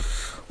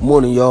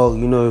Morning, y'all.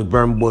 You know, it's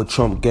Burn Boy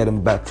Trump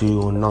getting back to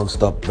you on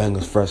non-stop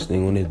bangers first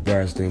thing on this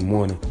Thursday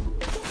morning.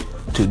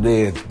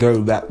 Today is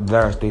Throwback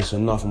Thursday, so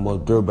nothing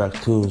but throwback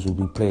tunes will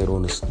be played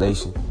on the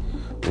station.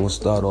 I'm gonna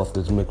start off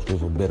this mix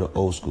with a bit of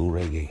old school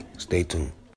reggae. Stay tuned.